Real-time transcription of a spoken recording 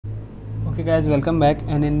Okay guys, welcome back,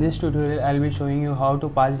 and in this tutorial I'll be showing you how to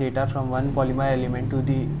pass data from one polymer element to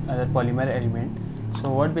the other polymer element.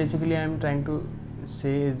 So what basically I am trying to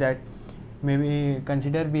say is that maybe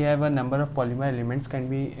consider we have a number of polymer elements, can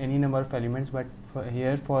be any number of elements, but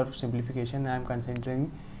for simplification I am considering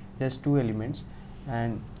just two elements,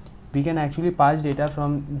 and we can actually pass data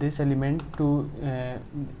from this element to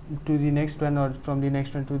the next one, or from the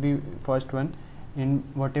next one to the first one, in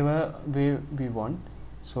whatever way we want.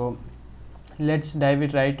 So let's dive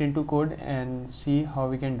it right into code and see how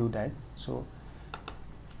we can do that. So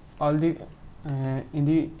all the in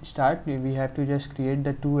the start we have to just create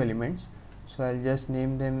the two elements. So I'll just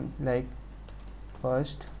name them like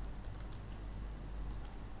first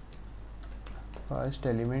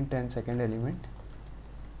element and second element.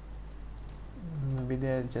 Maybe they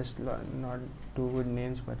are just not too good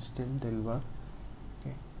names, but still they'll work.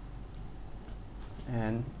 Okay,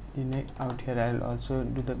 and out here I'll also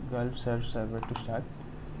do the Gulf server to start.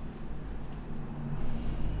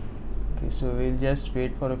 Okay, so we'll just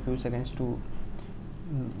wait for a few seconds to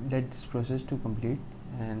let this process to complete,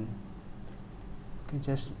 and okay,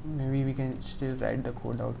 just maybe we can still write the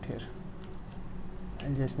code out here.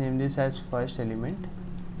 I'll just name this as first element,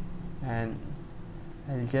 and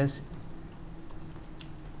I'll just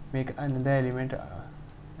make another element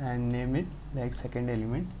and name it like second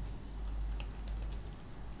element.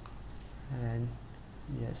 And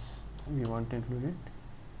yes, we want to include it,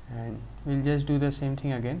 and we'll just do the same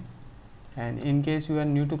thing again. And in case you are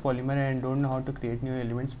new to Polymer and don't know how to create new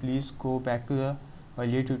elements, please go back to the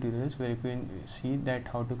earlier tutorials where you can see that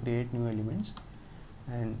how to create new elements,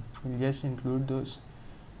 and we'll just include those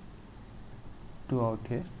two out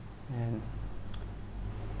here. And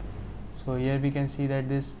so here we can see that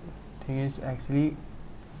this thing is actually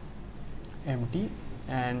empty,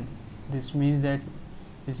 and this means that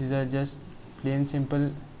this is a just plain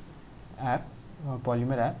simple app,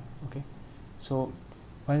 Polymer app. Okay, so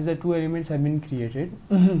once the two elements have been created,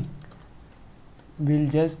 we'll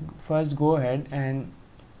just first go ahead and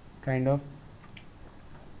kind of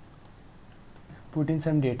put in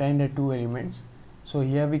some data in the two elements. So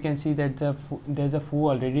here we can see that there's a foo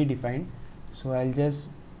already defined. So I'll just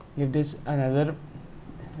give this another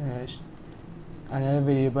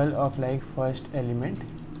variable of like first element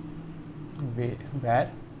var,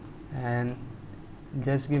 and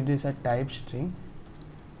just give this a type string,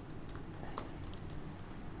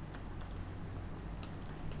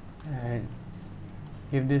 and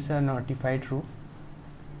give this a notify true.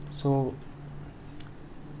 So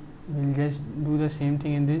we'll just do the same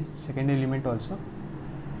thing in the second element also,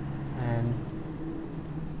 and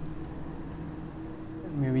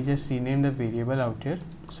maybe just rename the variable out here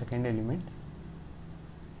to second element.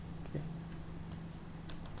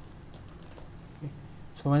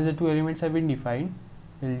 So once the two elements have been defined,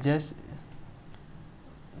 we'll just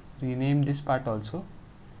rename this part also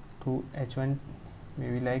to h1,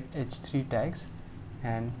 maybe like h3 tags,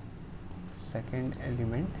 and second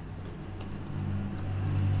element,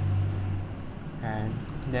 and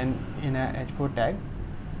then in a h4 tag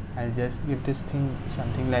I'll just give this thing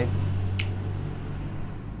something like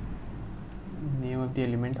name of the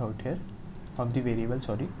element out here, of the variable,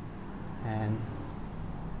 sorry, and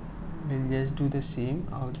we'll just do the same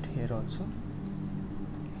out here also.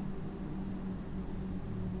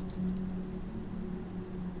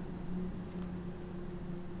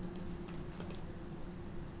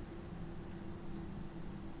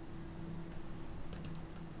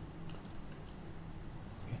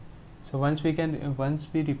 So once we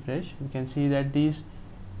refresh, we can see that the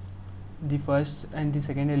first and the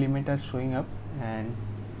second element are showing up, and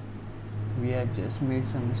we have just made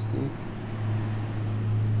some mistake.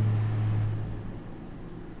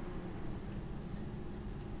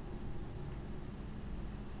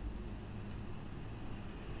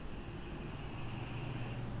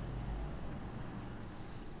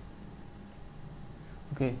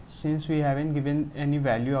 Okay, since we haven't given any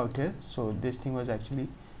value out here, so this thing was actually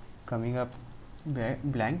coming up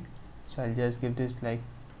blank. So I'll just give this like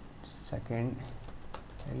second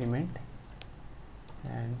element,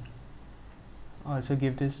 and also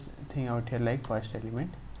give this thing out here like first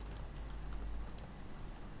element.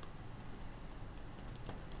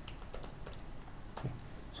 Okay.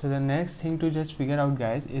 So the next thing to just figure out,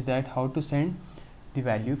 guys, is that how to send the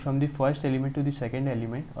value from the first element to the second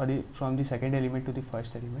element, or from the second element to the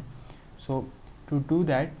first element. So to do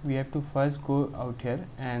that, we have to first go out here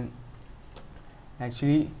and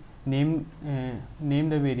actually name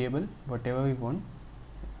the variable whatever we want.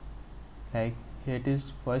 Like here it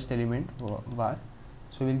is first element var.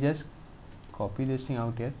 So we'll just copy this thing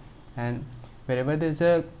out here, and wherever there's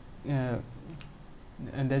a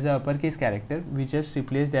there's a uppercase character, we just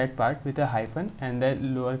replace that part with a hyphen and the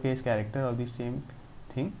lowercase character of the same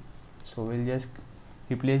thing. So we'll just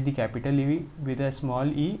replace the capital E with a small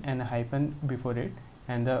e and a hyphen before it,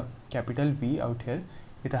 and the capital V out here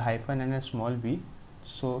with a hyphen and a small v.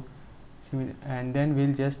 So and then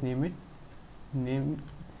we'll just name it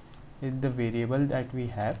the variable that we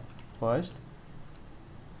have, first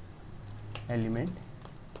element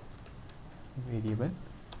variable.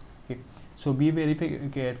 Okay, so be very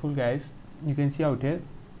careful guys. You can see out here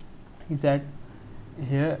is that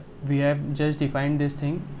here we have just defined this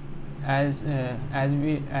thing as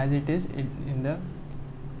it is in the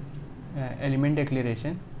element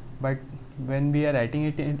declaration, but when we are writing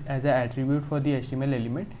it as an attribute for the HTML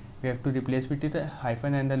element, we have to replace with it a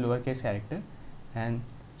hyphen and the lowercase character. And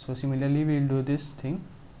so similarly we will do this thing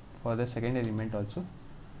for the second element also.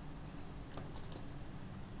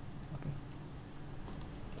 Okay,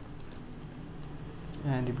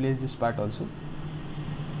 and replace this part also.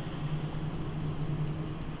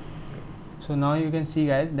 So now you can see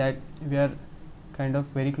guys that we are kind of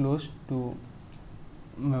very close to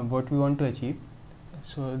what we want to achieve.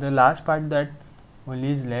 So the last part that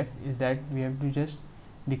only is left is that we have to just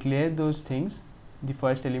declare those things, the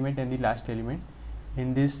first element and the last element,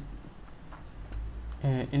 in this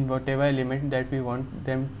in whatever element that we want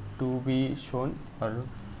them to be shown or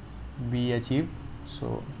be achieved.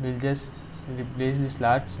 So we'll just replace this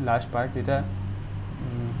last part with a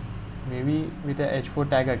maybe with a h4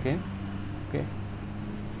 tag again. Okay,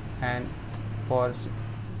 and for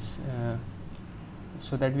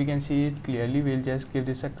so that we can see it clearly, we'll just give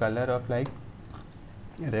this a color of like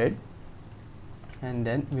red, and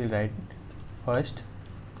then we'll write first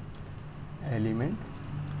element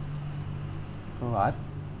var,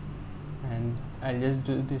 and I'll just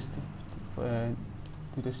do this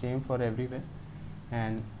do the same for everywhere.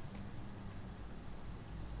 And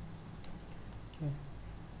okay,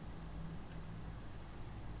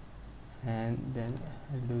 and then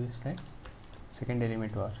I'll do this like second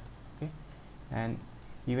element var. Okay, and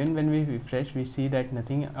even when we refresh, we see that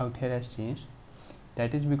nothing out here has changed.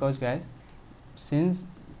 That is because guys, since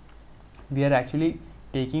we are actually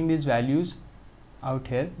taking these values out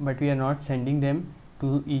here but we are not sending them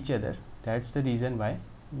to each other, that's the reason why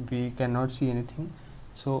we cannot see anything.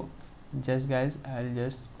 So just guys, I'll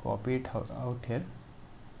just copy it out here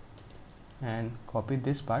and copy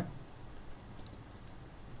this part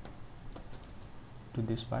to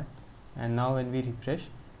this part, and now when we refresh,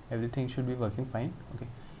 everything should be working fine. Okay,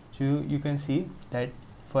 so you can see that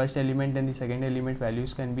first element and the second element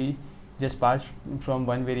values can be just passed from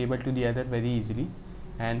one variable to the other very easily.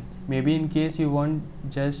 And maybe in case you want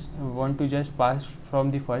to just pass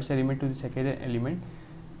from the first element to the second element,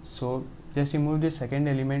 so just remove this second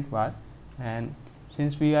element var, and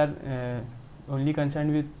since we are only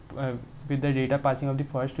concerned with the data passing of the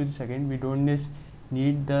first to the second, we don't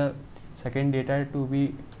need the second data to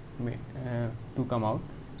be to come out,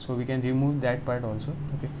 so we can remove that part also.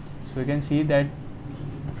 Okay, so you can see that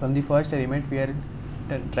from the first element we are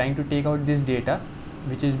trying to take out this data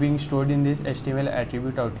which is being stored in this HTML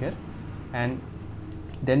attribute out here, and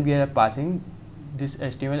then we are passing this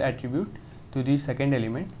HTML attribute to the second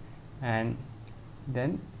element, and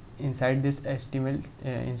then inside this HTML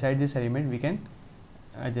inside this element we can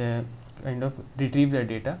kind of retrieve the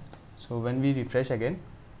data. So when we refresh again,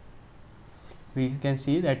 we can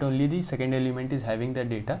see that only the second element is having the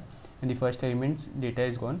data and the first element's data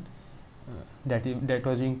is gone, that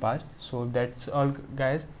was being passed. So that's all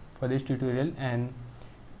guys for this tutorial, and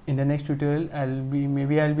in the next tutorial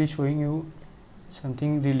I'll be showing you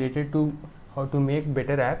something related to how to make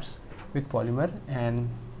better apps with Polymer, and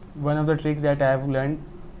one of the tricks that I have learned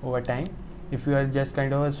over time. If you are just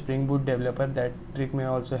kind of a Spring Boot developer, that trick may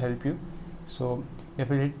also help you. So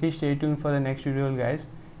definitely stay tuned for the next tutorial guys,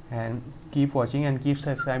 and keep watching and keep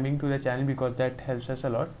subscribing to the channel because that helps us a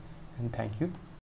lot. And thank you.